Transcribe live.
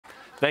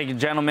Thank you,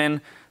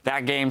 gentlemen.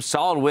 That game,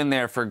 solid win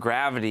there for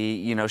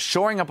Gravity, you know,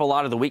 shoring up a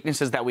lot of the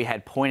weaknesses that we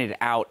had pointed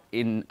out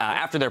in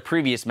after their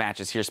previous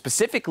matches here,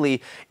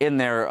 specifically in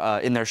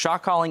their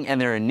shot calling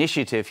and their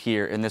initiative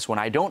here in this one.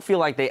 I don't feel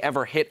like they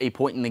ever hit a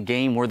point in the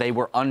game where they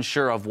were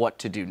unsure of what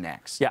to do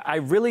next. Yeah, I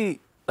really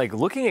like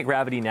looking at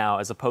Gravity now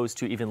as opposed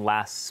to even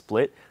last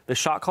split. The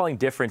shot calling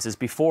difference is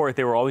before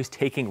they were always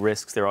taking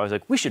risks. They were always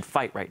like, we should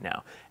fight right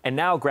now. And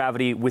now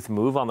Gravity, with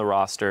Move on the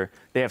roster,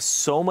 they have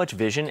so much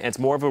vision, and it's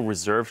more of a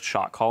reserved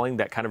shot calling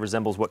that kind of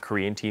resembles what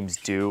Korean teams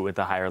do at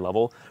the higher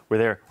level, where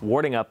they're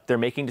warding up, they're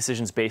making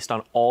decisions based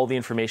on all the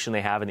information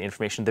they have and the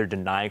information they're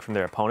denying from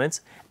their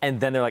opponents. And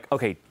then they're like,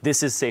 okay,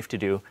 this is safe to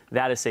do,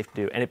 that is safe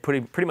to do. And it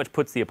pretty much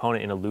puts the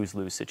opponent in a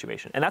lose-lose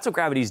situation. And that's what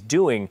Gravity's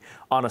doing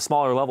on a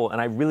smaller level,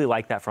 and I really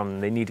like that from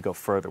them. They need to go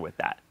further with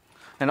that.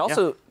 And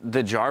also,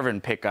 the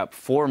Jarvan pickup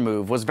for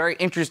Move was very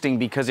interesting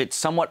because it's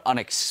somewhat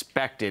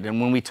unexpected. And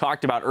when we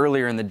talked about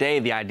earlier in the day,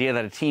 the idea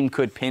that a team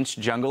could pinch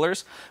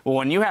junglers, well,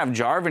 when you have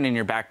Jarvan in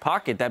your back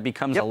pocket, that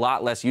becomes a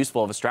lot less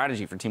useful of a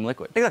strategy for Team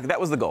Liquid. Exactly, that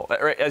was the goal.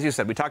 As you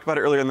said, we talked about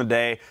it earlier in the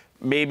day.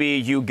 Maybe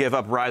you give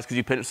up Rise because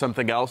you pinch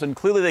something else, and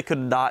clearly they could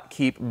not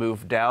keep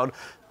Move down.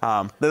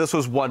 This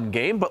was one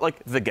game, but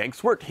like the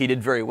ganks worked. He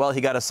did very well.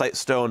 He got a sight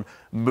stone.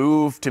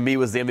 Move, to me,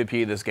 was the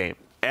MVP of this game.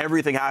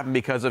 Everything happened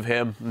because of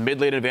him. Mid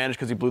lane advantage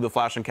because he blew the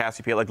flash and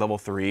Cassiopeia at like level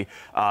 3.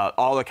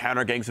 All the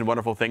counter ganks and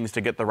wonderful things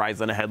to get the Rise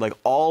lane ahead. Like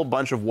all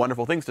bunch of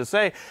wonderful things to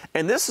say.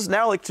 And this is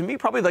now, like, to me,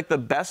 probably like the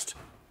best,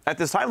 at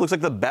this time, looks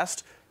like the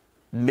best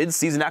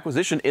mid-season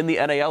acquisition in the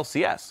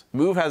NALCS.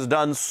 Move has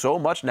done so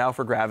much now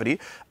for Gravity.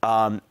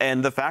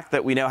 And the fact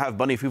that we now have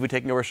Bunny Fufu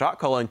taking over shot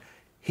calling,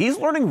 he's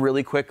learning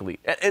really quickly.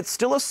 It's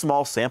still a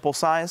small sample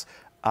size.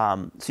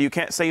 So you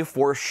can't say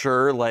for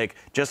sure like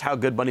just how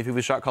good Bunny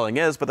Fufu's shot calling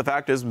is, but the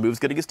fact is Move's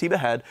getting his team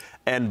ahead,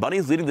 and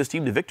Bunny's leading this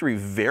team to victory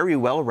very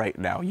well right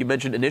now. You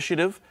mentioned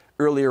initiative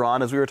earlier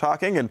on as we were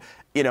talking, and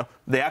you know,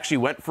 they actually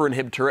went for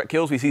inhib turret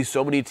kills. We see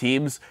so many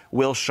teams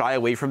will shy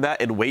away from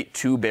that and wait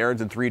 2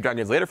 Barons and 3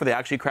 Dragons later for they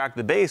actually crack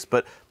the base,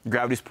 but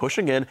Gravity's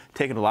pushing in,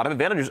 taking a lot of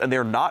advantages, and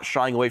they're not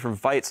shying away from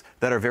fights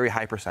that are very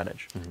high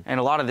percentage. And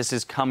a lot of this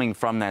is coming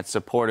from that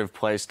supportive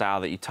play style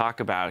that you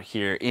talk about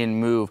here in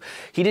Move.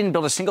 He didn't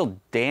build a single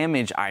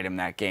damage item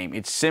that game.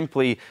 It's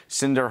simply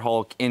Cinder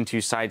Hulk into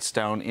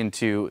Sightstone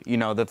into, you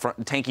know, the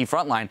tanky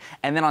front line,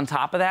 and then on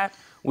top of that,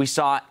 we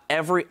saw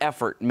every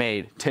effort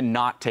made to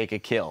not take a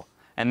kill.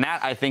 And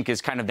that, I think,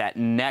 is kind of that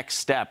next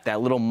step,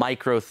 that little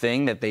micro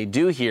thing that they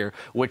do here,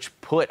 which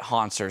put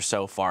Haunter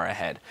so far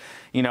ahead.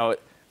 You know,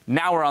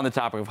 now we're on the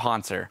topic of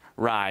Haunter,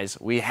 Rise.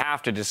 We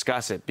have to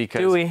discuss it because...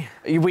 Do we?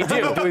 We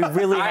do. Do we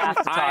really have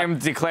to talk? I am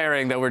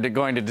declaring that we're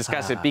going to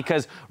discuss it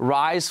because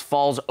Rise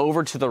falls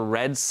over to the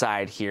red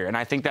side here. And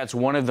I think that's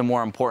one of the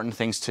more important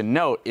things to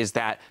note is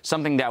that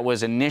something that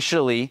was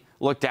initially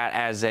looked at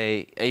as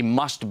a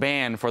must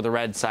ban for the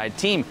red side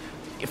team,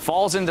 it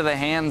falls into the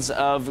hands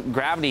of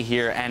Gravity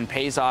here and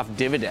pays off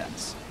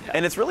dividends.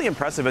 And it's really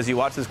impressive as you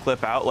watch this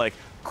clip out, like,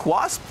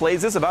 Quas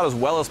plays this about as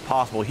well as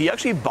possible. He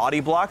actually body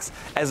blocks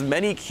as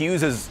many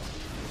Qs as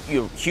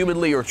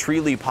humanly or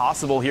treely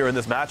possible here in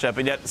this matchup,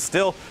 and yet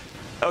still,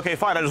 okay,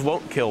 fine, I just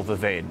won't kill the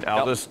Vayne.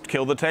 I'll just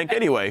kill the tank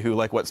anyway, who,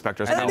 like, what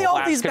Spectre's and then the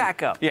ulti's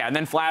back up. Yeah, and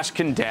then Flash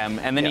Condemn,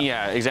 and then,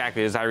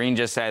 exactly, as Irene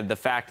just said, the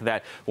fact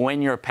that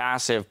when your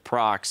passive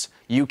procs,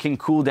 you can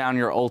cool down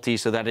your ulti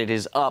so that it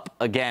is up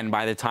again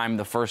by the time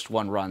the first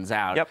one runs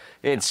out.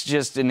 It's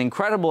just an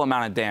incredible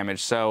amount of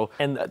damage. So,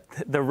 and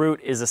the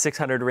root is a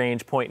 600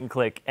 range point and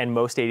click, and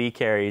most AD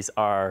carries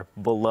are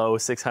below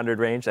 600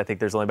 range. I think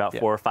there's only about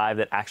 4 or 5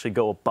 that actually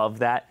go above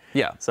that.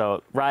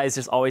 So Rise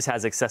just always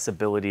has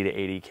accessibility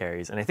to AD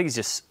carries, and I think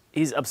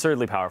he's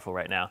absurdly powerful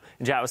right now.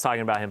 And Jat was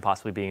talking about him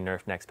possibly being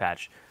nerfed next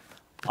patch.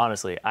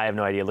 Honestly, I have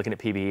no idea. Looking at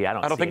PBE, I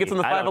don't think it's in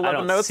the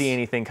 511 notes. See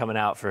anything coming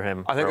out for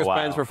him. I think his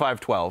plans for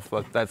 512,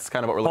 but that's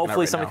kind of what we're looking at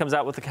Hopefully right somebody now. comes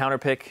out with the counter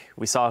pick.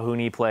 We saw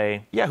Huni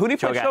play. Yeah, Huni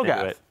played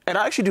Cho'Gath. And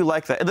I actually do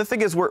like that. And the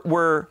thing is,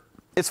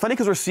 it's funny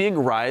because we're seeing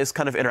Rise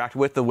kind of interact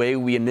with the way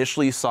we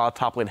initially saw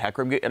top lane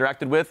Hecarim get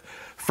interacted with.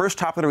 First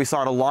top laner we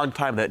saw in a long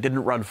time that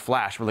didn't run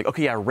Flash. We're like,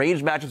 okay, yeah,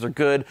 ranged matches are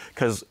good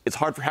because it's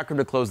hard for Hecarim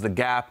to close the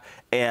gap.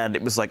 And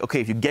it was like, okay,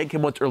 if you gank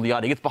him once early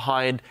on, he gets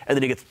behind and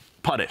then he gets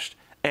punished.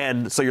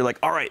 And so you're like,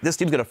 all right, this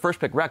team's going to first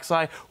pick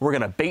Rek'Sai. We're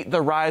going to bait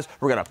the Rise.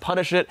 We're going to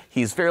punish it.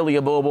 He's fairly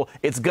immobile.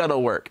 It's going to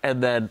work.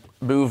 And then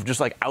Move just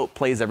like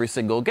outplays every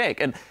single gank.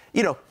 And,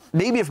 you know,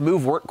 maybe if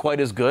Move weren't quite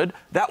as good,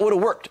 that would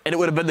have worked. And it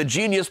would have been the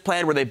genius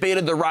plan where they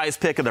baited the Rise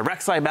pick and the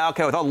Rek'Sai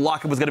Maokai without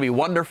lockup was going to be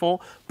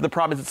wonderful. But the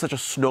problem is it's such a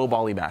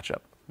snowbally matchup,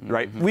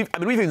 right? We've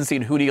even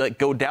seen Huni like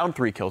go down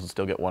 3 kills and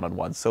still get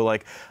one-on-one. So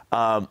like,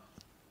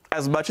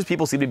 as much as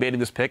people seem to be baiting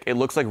this pick, it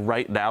looks like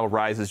right now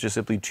Rise is just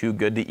simply too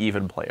good to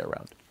even play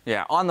around.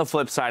 Yeah, on the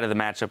flip side of the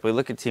matchup, we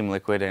look at Team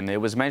Liquid, and it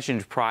was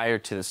mentioned prior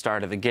to the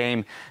start of the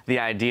game, the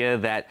idea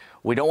that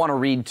we don't want to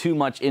read too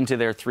much into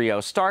their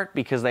 3-0 start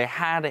because they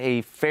had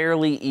a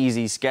fairly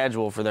easy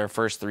schedule for their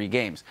first 3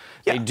 games.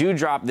 They do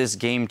drop this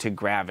game to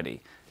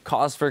Gravity.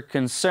 cause for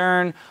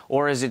concern,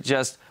 or is it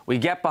just we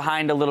get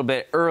behind a little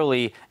bit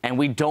early and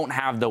we don't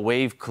have the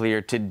wave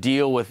clear to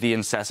deal with the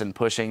incessant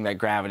pushing that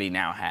Gravity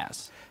now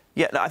has?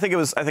 Yeah, no, I think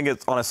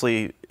it's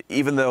honestly,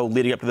 even though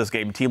leading up to this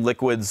game, Team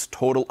Liquid's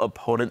total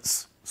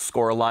opponents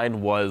score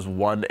line was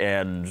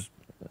 1-8,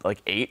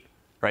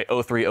 right? 0-3, 0-3,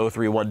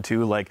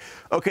 1-2. Like,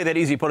 okay, they had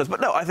easy opponents,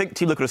 but no, I think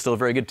Team Liquid is still a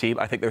very good team.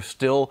 I think they're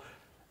still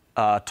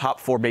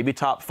top 4, maybe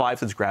top 5,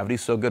 since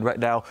Gravity's so good right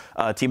now.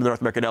 Team in the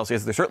North American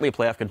LCS, they're certainly a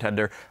playoff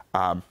contender.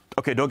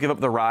 Okay, don't give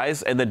up the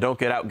Rise, and then don't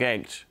get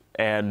out-ganked.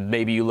 And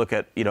maybe you look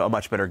at, a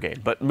much better game.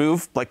 But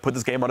Move, put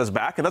this game on his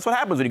back, and that's what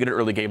happens when you get an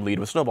early game lead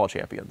with Snowball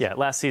Champions. Yeah,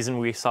 last season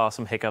we saw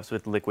some hiccups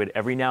with Liquid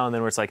every now and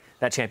then where it's like,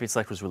 that champion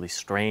select was really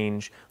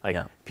strange.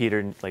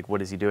 Peter,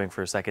 what is he doing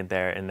for a second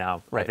there? And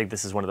now I think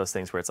this is one of those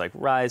things where it's like,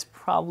 Rise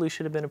probably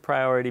should have been a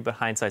priority, but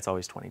hindsight's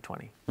always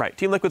 20/20. Right.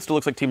 Team Liquid still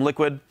looks like Team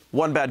Liquid.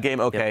 One bad game,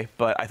 okay,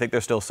 but I think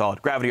they're still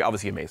solid. Gravity,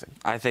 obviously amazing.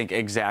 I think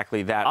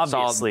exactly that.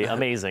 Obviously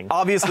amazing.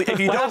 Obviously, if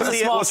you don't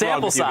see it, what's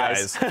wrong with you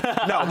guys?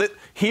 No,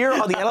 here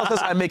on the analysis,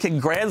 I'm making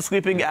grand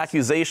sweeping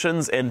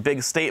accusations and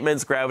big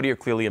statements. Gravity are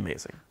clearly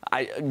amazing.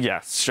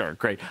 Yes, sure,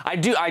 great. I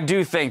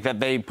do think that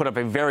they put up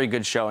a very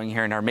good showing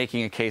here and are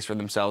making a case for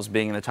themselves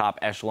being in the top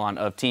echelon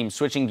of teams.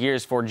 Switching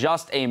gears for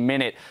just a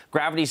minute,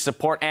 Gravity's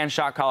support and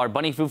shot caller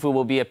Bunny Fufu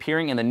will be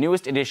appearing in the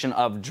newest edition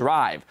of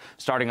Drive.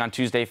 Starting on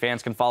Tuesday,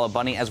 fans can follow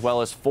Bunny as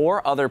well as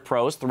 4 other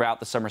pros throughout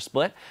the summer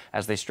split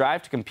as they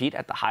strive to compete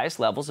at the highest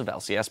levels of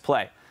LCS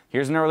play.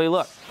 Here's an early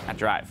look at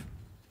Drive.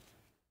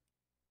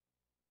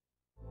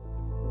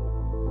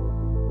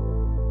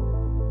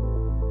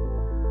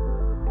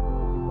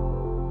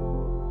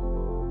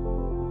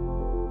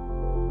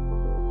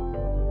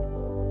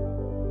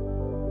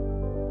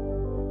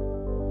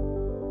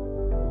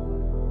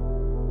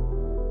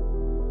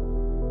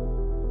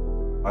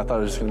 I thought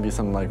it was just gonna be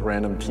some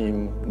random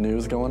team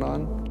news going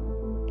on.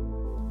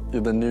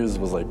 The news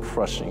was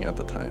crushing at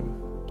the time.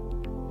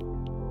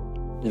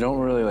 You don't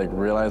really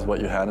realize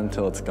what you had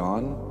until it's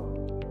gone,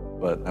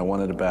 but I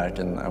wanted it back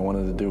and I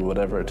wanted to do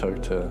whatever it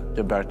took to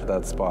get back to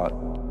that spot.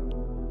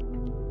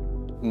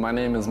 My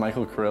name is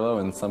Michael Carrillo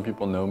and some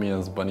people know me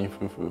as Bunny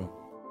Fufu.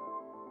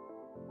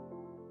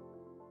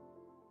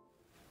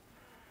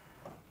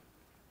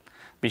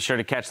 Be sure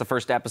to catch the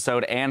first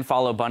episode and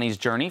follow Bunny's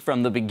journey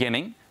from the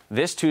beginning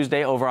this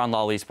Tuesday over on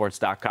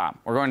LOLesports.com.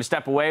 We're going to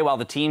step away while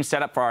the team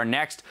set up for our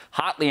next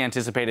hotly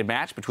anticipated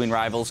match between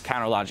rivals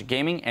Counterlogic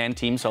Gaming and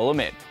Team Solo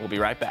Mid. We'll be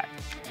right back.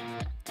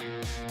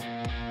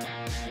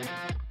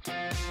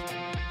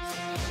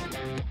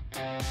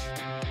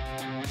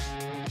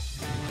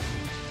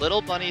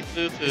 Little Bunny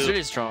Fufu. It's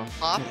really strong.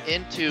 Hop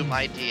into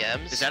my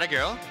DMs. Is that a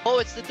girl? Oh,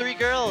 it's the 3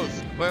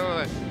 girls.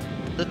 Wait.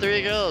 The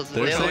 3 girls.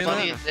 They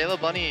have a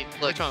bunny.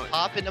 Look, Which one?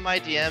 hop into my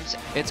DMs.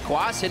 It's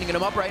Quas hitting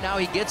him up right now.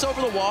 He gets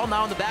over the wall.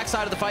 Now on the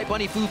backside of the fight,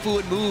 Bunny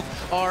Fufu and Move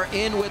are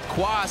in with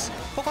Quas.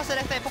 Focus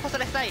left side, focus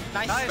left side.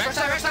 Nice. Left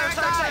side. Left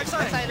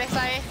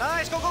side.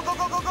 Nice, go.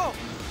 Casio,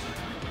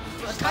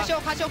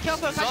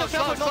 careful. Casio,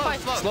 careful. No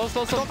fight. Slow.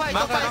 Don't fight.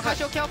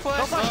 Casio, careful.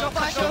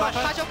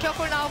 Casio,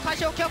 careful now.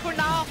 Casio, careful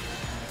now.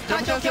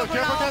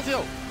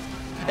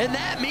 And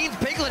that means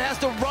Piglet has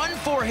to run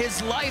for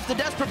his life. The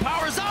desperate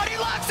power's out. He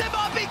locks him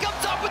up. He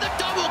comes up with a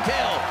double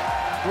kill.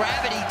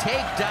 Gravity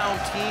take down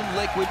Team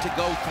Liquid to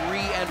go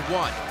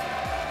 3-1.